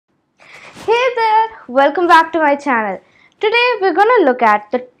Hey there, welcome back to my channel. Today we're gonna look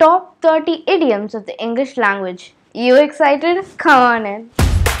at the top 30 idioms of the English language. You excited? Come on in.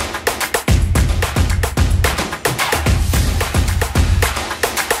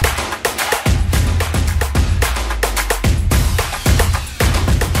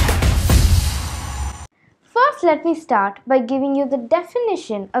 First, let me start by giving you the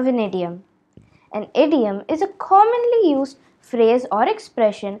definition of an idiom. An idiom is a commonly used phrase or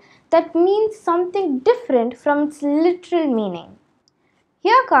expression that means something different from its literal meaning.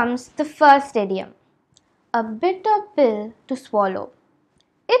 Here comes the first idiom. A bitter pill to swallow.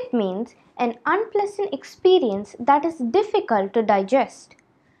 It means an unpleasant experience that is difficult to digest.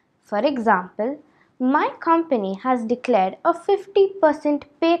 For example, my company has declared a 50%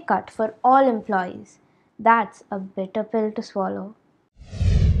 pay cut for all employees. That's a bitter pill to swallow.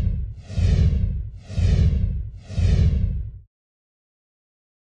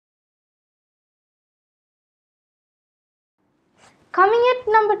 Coming at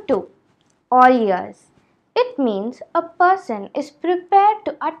number 2, all ears. It means a person is prepared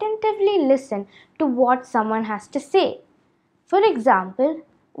to attentively listen to what someone has to say. For example,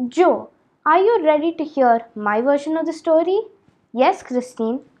 Joe, are you ready to hear my version of the story? Yes,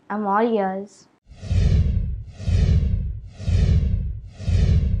 Christine, I'm all ears.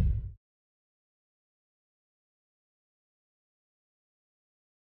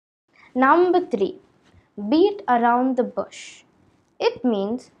 Number 3, beat around the bush. It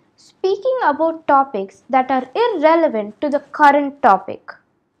means speaking about topics that are irrelevant to the current topic.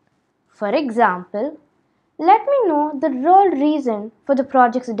 For example, let me know the real reason for the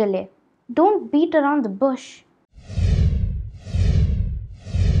project's delay. Don't beat around the bush.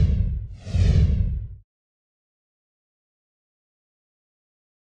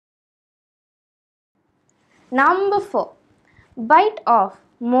 Number 4, bite off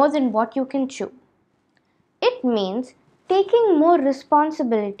more than what you can chew. It means taking more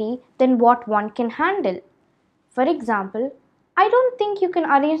responsibility than what one can handle. For example, I don't think you can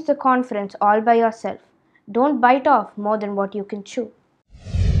arrange the conference all by yourself. Don't bite off more than what you can chew.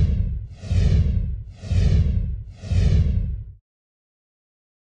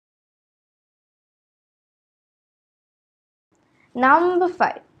 Number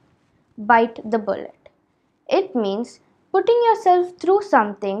 5, bite the bullet. It means putting yourself through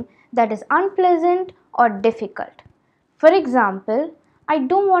something that is unpleasant or difficult. For example, I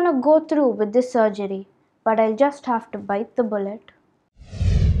don't want to go through with this surgery, but I'll just have to bite the bullet.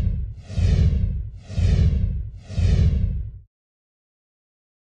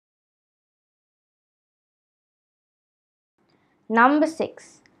 Number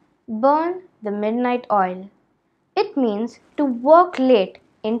 6, burn the midnight oil. It means to work late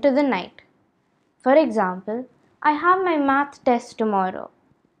into the night. For example, I have my math test tomorrow.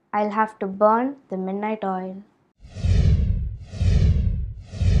 I'll have to burn the midnight oil.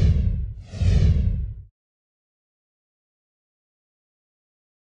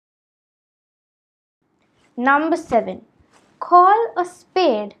 Number 7, call a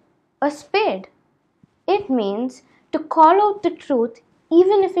spade a spade. It means to call out the truth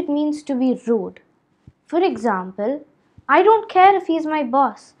even if it means to be rude. For example, I don't care if he's my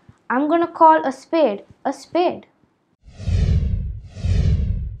boss. I'm gonna call a spade a spade.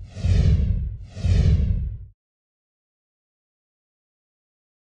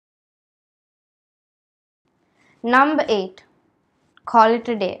 Number 8, call it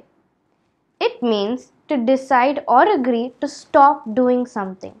a day. It means to decide or agree to stop doing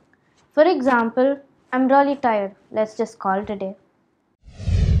something. For example, I'm really tired. Let's just call it a day.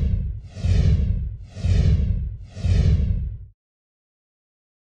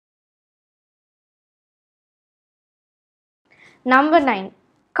 Number 9,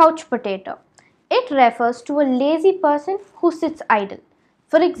 couch potato. It refers to a lazy person who sits idle.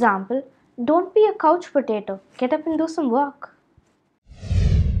 For example, don't be a couch potato. Get up and do some work.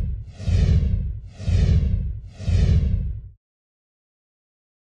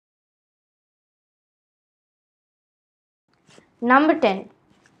 Number 10,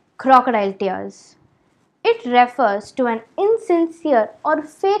 crocodile tears. It refers to an insincere or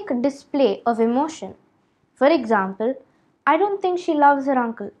fake display of emotion. For example, I don't think she loves her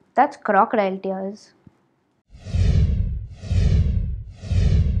uncle. That's crocodile tears.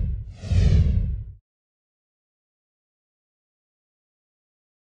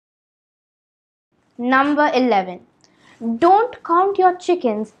 Number 11, don't count your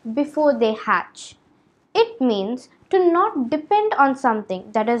chickens before they hatch. It means to not depend on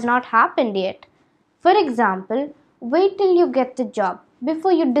something that has not happened yet. For example, wait till you get the job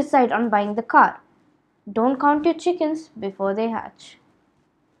before you decide on buying the car. Don't count your chickens before they hatch.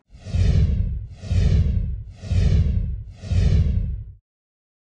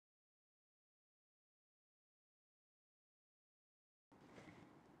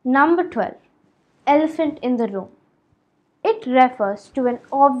 Number 12. Elephant in the room. It refers to an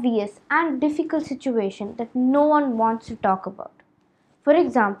obvious and difficult situation that no one wants to talk about. For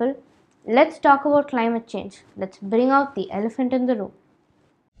example, let's talk about climate change. Let's bring out the elephant in the room.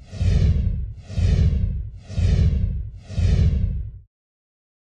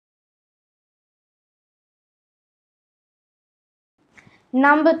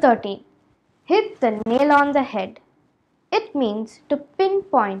 Number 13. Hit the nail on the head. It means to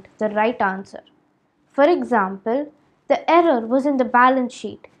pinpoint the right answer. For example, the error was in the balance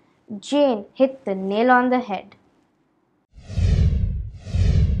sheet. Jane hit the nail on the head.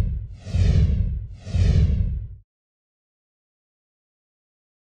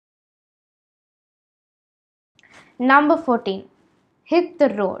 Number 14. Hit the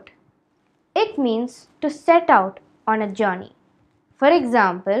road. It means to set out on a journey. For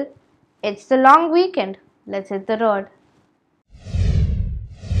example, it's the long weekend. Let's hit the road.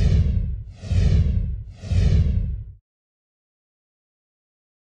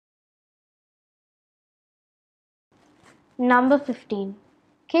 Number 15.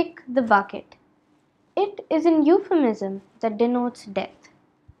 Kick the bucket. It is an euphemism that denotes death.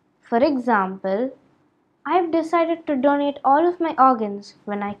 For example, I've decided to donate all of my organs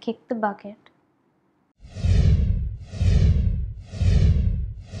when I kick the bucket.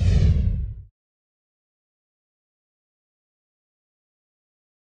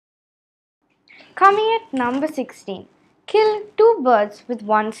 Coming at number 16. Kill two birds with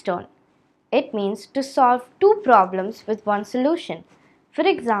one stone. It means to solve two problems with one solution. For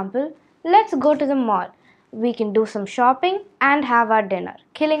example, let's go to the mall. We can do some shopping and have our dinner,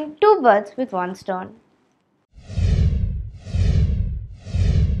 killing two birds with one stone.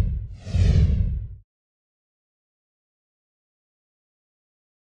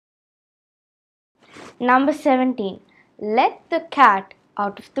 Number 17. Let the cat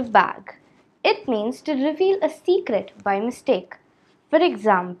out of the bag. It means to reveal a secret by mistake. For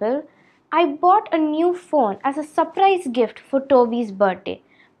example, I bought a new phone as a surprise gift for Toby's birthday,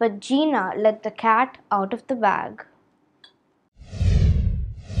 but Gina let the cat out of the bag.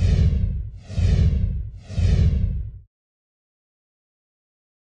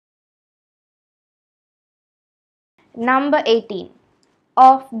 Number 18.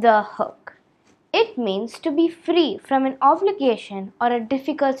 Off the hook. It means to be free from an obligation or a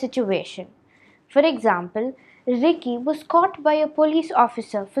difficult situation. For example, Ricky was caught by a police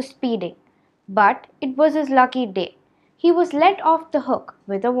officer for speeding, but it was his lucky day. He was let off the hook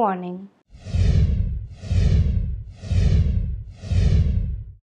with a warning.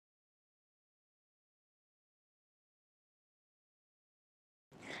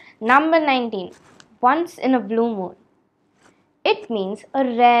 Number 19. Once in a blue moon. It means a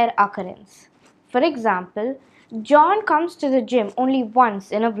rare occurrence. For example, John comes to the gym only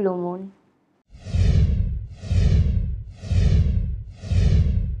once in a blue moon.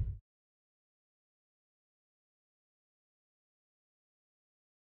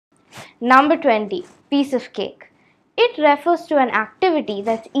 Number 20. Piece of cake. It refers to an activity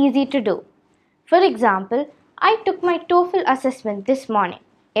that's easy to do. For example, I took my TOEFL assessment this morning.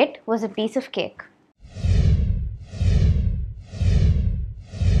 It was a piece of cake.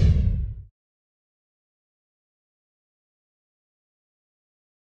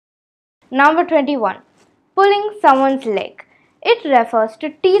 Number 21. Pulling someone's leg. It refers to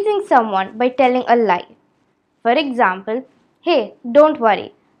teasing someone by telling a lie. For example, hey, don't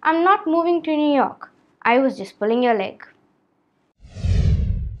worry, I'm not moving to New York. I was just pulling your leg.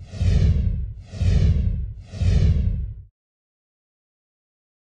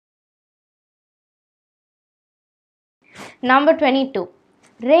 Number 22.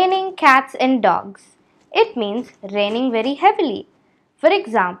 Raining cats and dogs. It means raining very heavily. For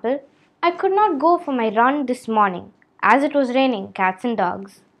example, I could not go for my run this morning as it was raining cats and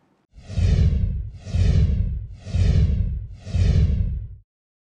dogs.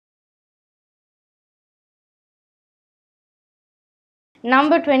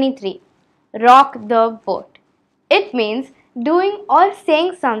 Number 23. Rock the boat. It means doing or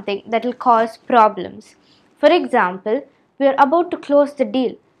saying something that will cause problems. For example, we are about to close the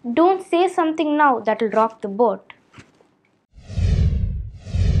deal. Don't say something now that will rock the boat.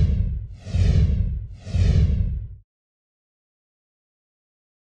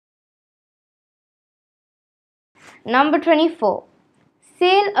 Number 24.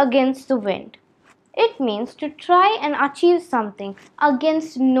 Sail against the wind. It means to try and achieve something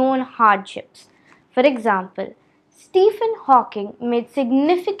against known hardships. For example, Stephen Hawking made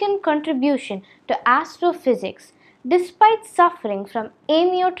significant contribution to astrophysics despite suffering from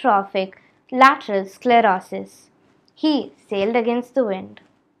amyotrophic lateral sclerosis. He sailed against the wind.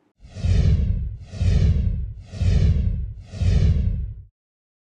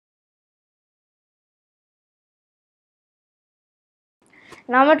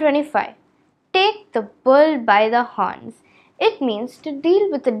 Number 25. Take the bull by the horns. It means to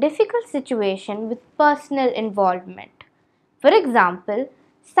deal with a difficult situation with personal involvement. For example,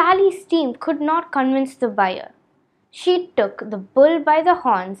 Sally's team could not convince the buyer. She took the bull by the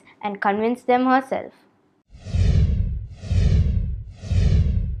horns and convinced them herself.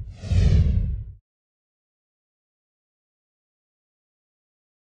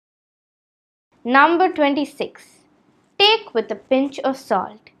 Number 26. Take with a pinch of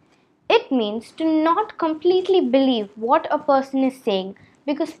salt. It means to not completely believe what a person is saying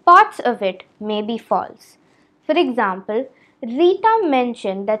because parts of it may be false. For example, Rita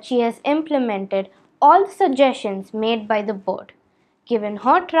mentioned that she has implemented all the suggestions made by the board. Given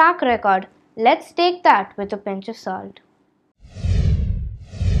her track record, let's take that with a pinch of salt.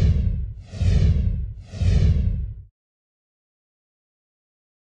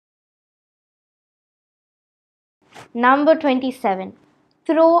 Number 27.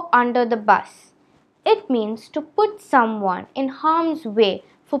 Throw under the bus. It means to put someone in harm's way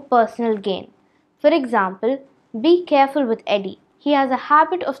for personal gain. For example, be careful with Eddie. He has a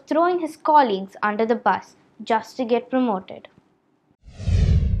habit of throwing his colleagues under the bus just to get promoted.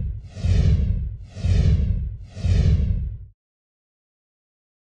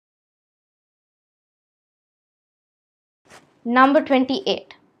 Number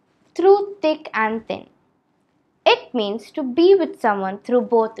 28. Through thick and thin. It means to be with someone through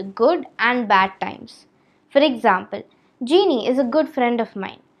both good and bad times. For example, Jeannie is a good friend of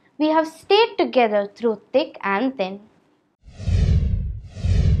mine. We have stayed together through thick and thin.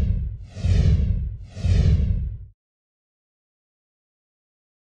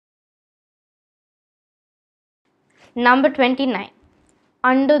 Number 29.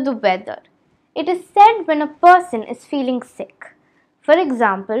 Under the weather. It is said when a person is feeling sick. For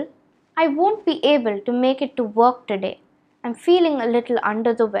example, I won't be able to make it to work today. I'm feeling a little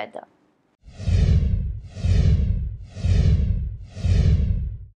under the weather.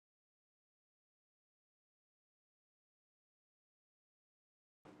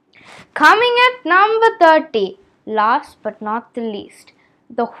 Coming at number 30, last but not the least,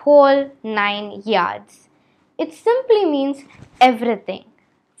 the whole 9 yards. It simply means everything.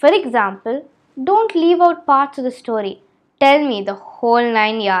 For example, don't leave out parts of the story. Tell me the whole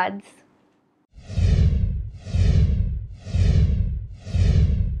 9 yards.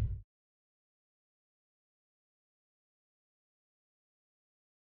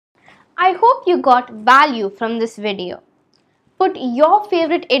 I hope you got value from this video. Put your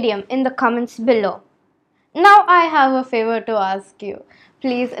favorite idiom in the comments below. Now I have a favor to ask you.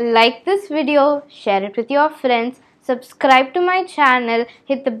 Please like this video, share it with your friends, subscribe to my channel,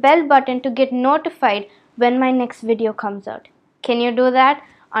 hit the bell button to get notified when my next video comes out. Can you do that?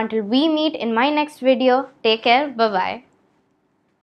 Until we meet in my next video, take care, bye bye.